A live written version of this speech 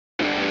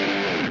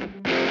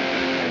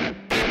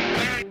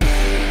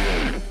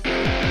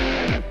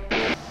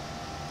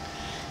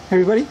Hey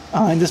everybody,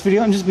 in this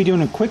video I'm just be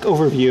doing a quick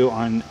overview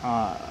on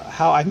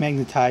how I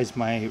magnetized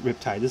my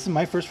Riptide. This is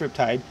my first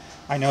Riptide.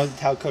 I know the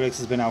Tau Codex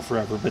has been out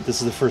forever, but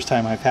this is the first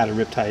time I've had a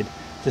Riptide.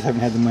 Just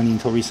haven't had the money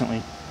until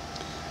recently.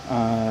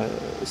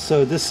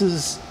 So this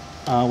is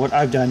what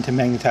I've done to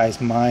magnetize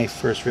my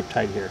first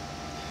Riptide here.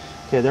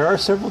 Okay, there are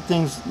several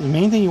things. The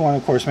main thing you want to,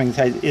 of course,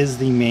 magnetize is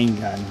the main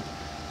gun,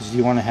 because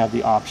you want to have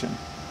the option.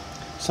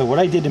 So what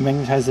I did to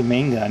magnetize the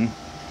main gun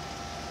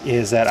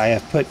is that I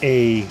have put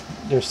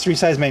there's three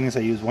size magnets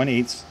I use,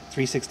 1/8,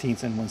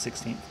 3/16, and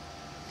 1/16.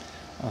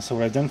 So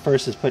what I've done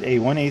first is put a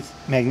 1/8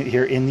 magnet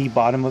here in the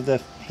bottom of the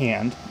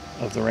hand,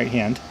 of the right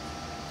hand,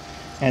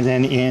 and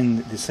then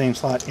in the same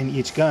slot in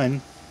each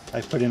gun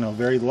I've put in a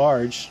very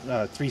large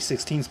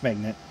 3/16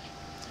 magnet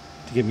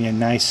to give me a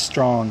nice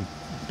strong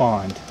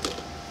bond.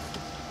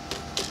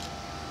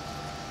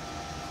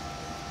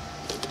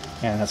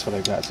 And that's what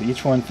I've got. So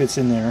each one fits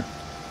in there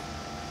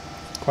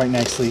quite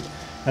nicely.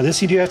 Now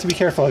this you do have to be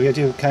careful of. You have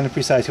to be kind of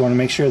precise. You want to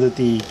make sure that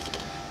the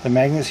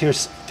magnets here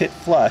fit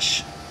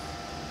flush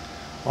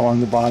along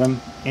the bottom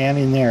and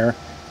in there,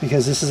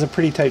 because this is a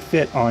pretty tight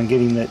fit on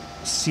getting that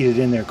seated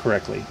in there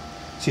correctly.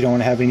 So you don't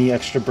want to have any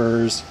extra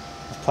burrs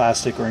of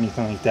plastic or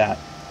anything like that.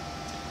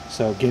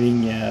 So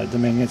getting the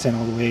magnets in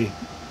all the way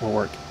will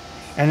work.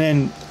 And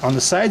then on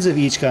the sides of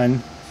each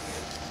gun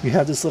you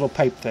have this little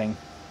pipe thing.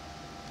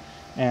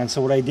 And so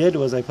what I did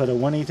was I put a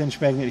 1/8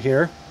 inch magnet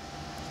here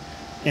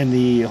in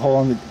the hole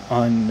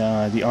on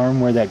the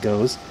arm where that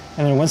goes,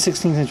 and then a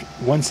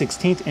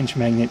 1/16 inch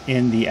magnet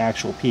in the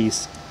actual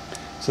piece,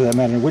 so that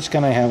no matter which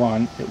gun I have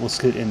on, it will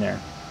sit in there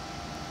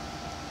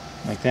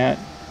like that.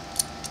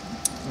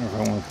 Or if I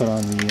want to put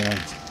on the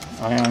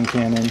ion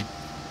cannon,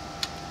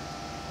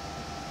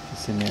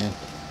 it's in there,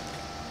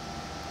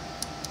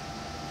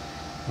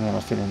 and that'll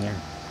fit in there.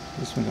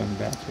 This one's on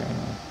the back here, I don't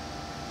know.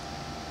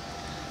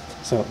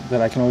 So that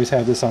I can always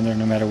have this on there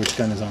no matter which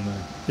gun is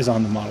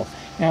on the model.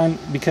 And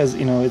because,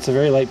 you know, it's a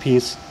very light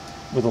piece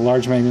with a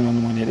large magnet on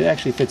the one end, it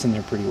actually fits in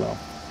there pretty well.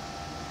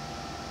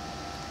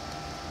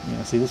 You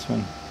know, see this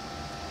one,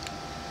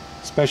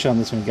 especially on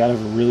this one, you gotta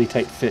have a really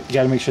tight fit. You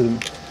gotta make sure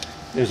that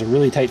there's a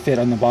really tight fit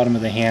on the bottom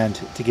of the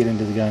hand to get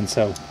into the gun.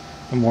 So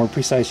the more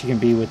precise you can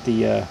be with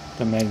the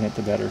magnet,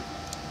 the better.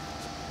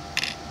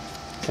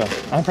 So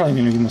I'm probably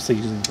going to be mostly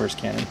using the burst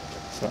cannon,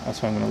 so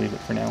that's why I'm going to leave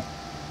it for now.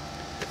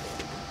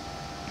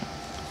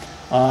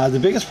 The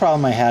biggest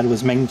problem I had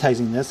was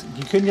magnetizing this.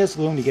 You couldn't just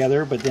glue them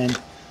together, but then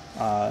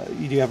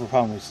you do have a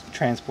problem with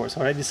transport. So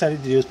what I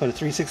decided to do is put a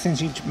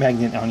 3/16 inch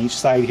magnet on each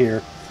side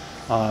here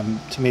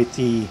to make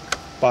the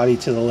body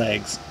to the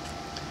legs.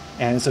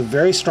 And it's a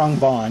very strong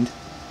bond,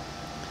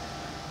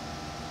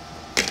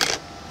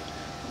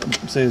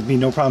 so there'd be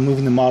no problem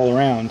moving the model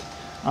around.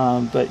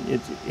 But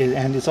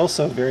it's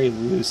also very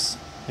loose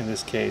in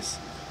this case,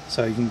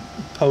 so you can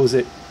pose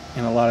it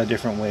in a lot of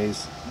different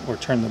ways, or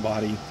turn the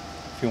body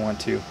if you want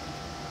to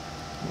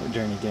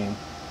during a game.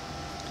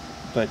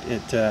 But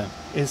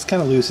it's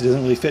kind of loose. It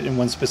doesn't really fit in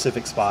one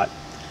specific spot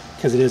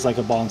because it is like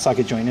a ball and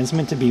socket joint, and it's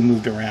meant to be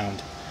moved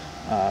around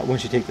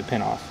once you take the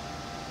pin off.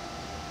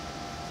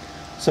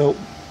 So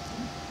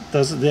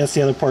that's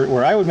the other part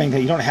where I would make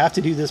that you don't have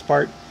to do this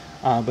part,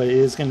 but it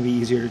is going to be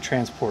easier to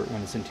transport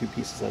when it's in two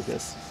pieces like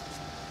this.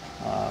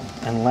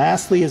 And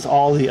lastly is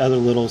all the other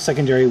little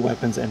secondary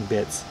weapons and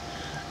bits.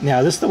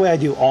 Now this is the way I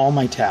do all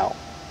my Tau.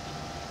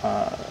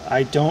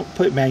 I don't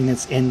put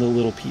magnets in the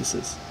little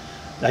pieces.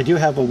 I do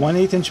have a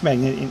 1/8 inch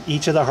magnet in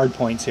each of the hard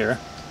points here,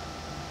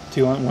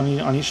 one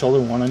on each shoulder,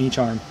 one on each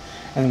arm.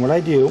 And then what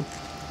I do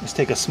is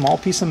take a small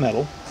piece of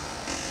metal,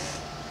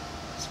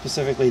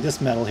 specifically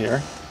this metal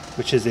here,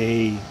 which is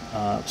a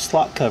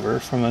slot cover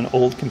from an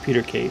old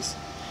computer case.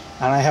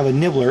 And I have a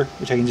nibbler,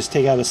 which I can just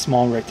take out a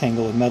small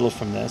rectangle of metal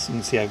from this. You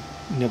can see I've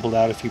nibbled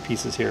out a few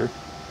pieces here.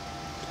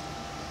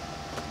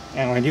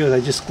 And what I do is I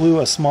just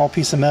glue a small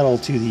piece of metal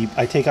to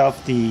I take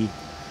off the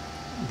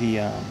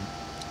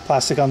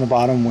plastic on the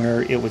bottom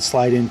where it would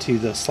slide into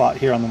the slot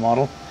here on the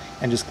model,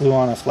 and just glue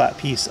on a flat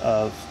piece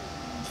of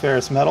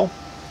ferrous metal,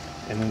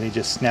 and then they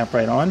just snap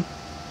right on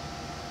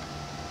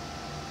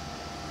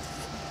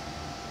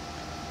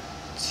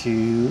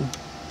to,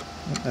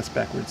 that's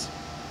backwards,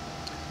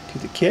 to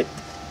the kit.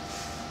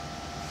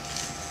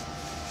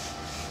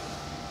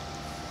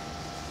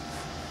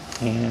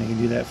 And I can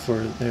do that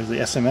for, there's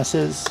the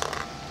SMSs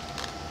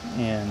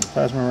and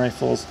plasma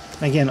rifles.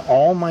 And again,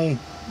 all my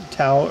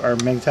Tau are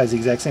magnetized the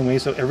exact same way,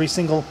 so every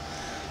single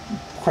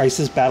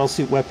crisis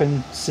battlesuit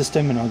weapon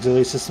system and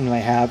auxiliary system that I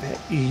have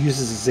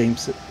uses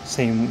the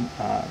same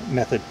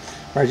method,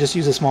 where I just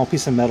use a small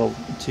piece of metal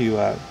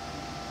to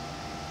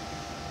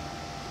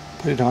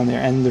put it on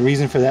there. And the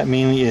reason for that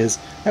mainly is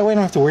that way I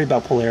don't have to worry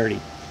about polarity.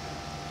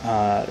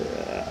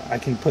 I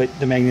can put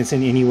the magnets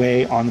in any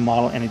way on the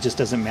model, and it just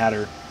doesn't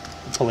matter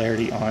the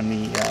polarity on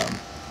the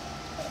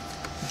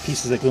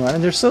pieces that glue on.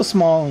 And they're so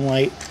small and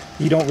light,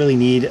 you don't really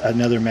need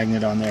another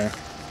magnet on there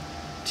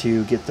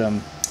to get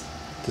them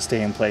to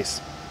stay in place.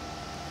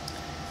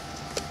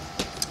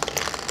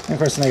 And of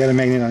course, then I got a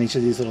magnet on each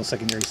of these little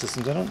secondary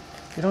systems.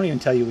 They don't even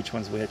tell you which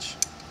one's which,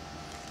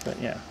 but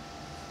yeah.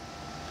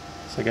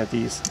 So I got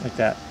these like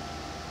that.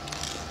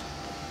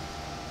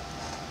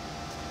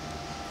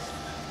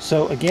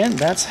 So again,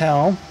 that's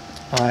how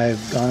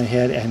I've gone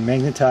ahead and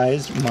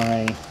magnetized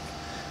my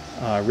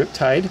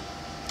Riptide.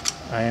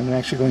 I am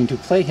actually going to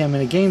play him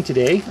in a game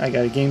today. I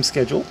got a game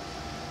scheduled,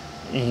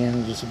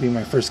 and this will be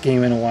my first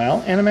game in a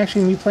while, and I'm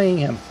actually going to be playing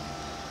him.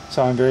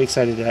 So I'm very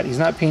excited at that. He's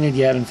not painted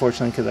yet,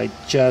 unfortunately, because I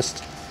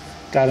just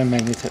got him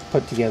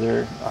put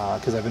together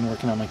because I've been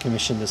working on my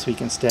commission this week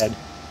instead.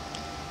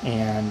 But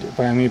I'm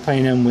going to be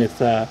playing him with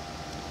the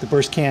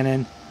burst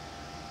cannon,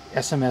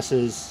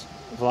 SMSs,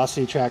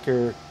 velocity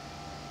tracker,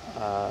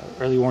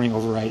 early warning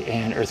override,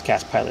 and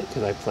Earthcast pilot,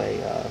 because I play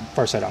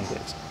Farside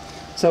Enclaves.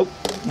 So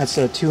that's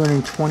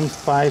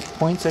 225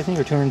 points, I think,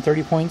 or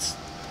 230 points,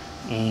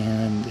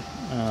 and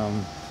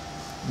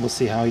we'll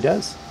see how he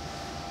does.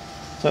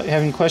 So if you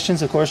have any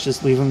questions, of course,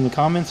 just leave them in the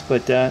comments,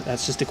 but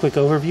that's just a quick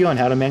overview on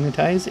how to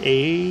magnetize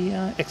a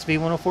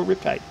XV104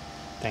 Riptide.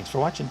 Thanks for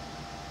watching.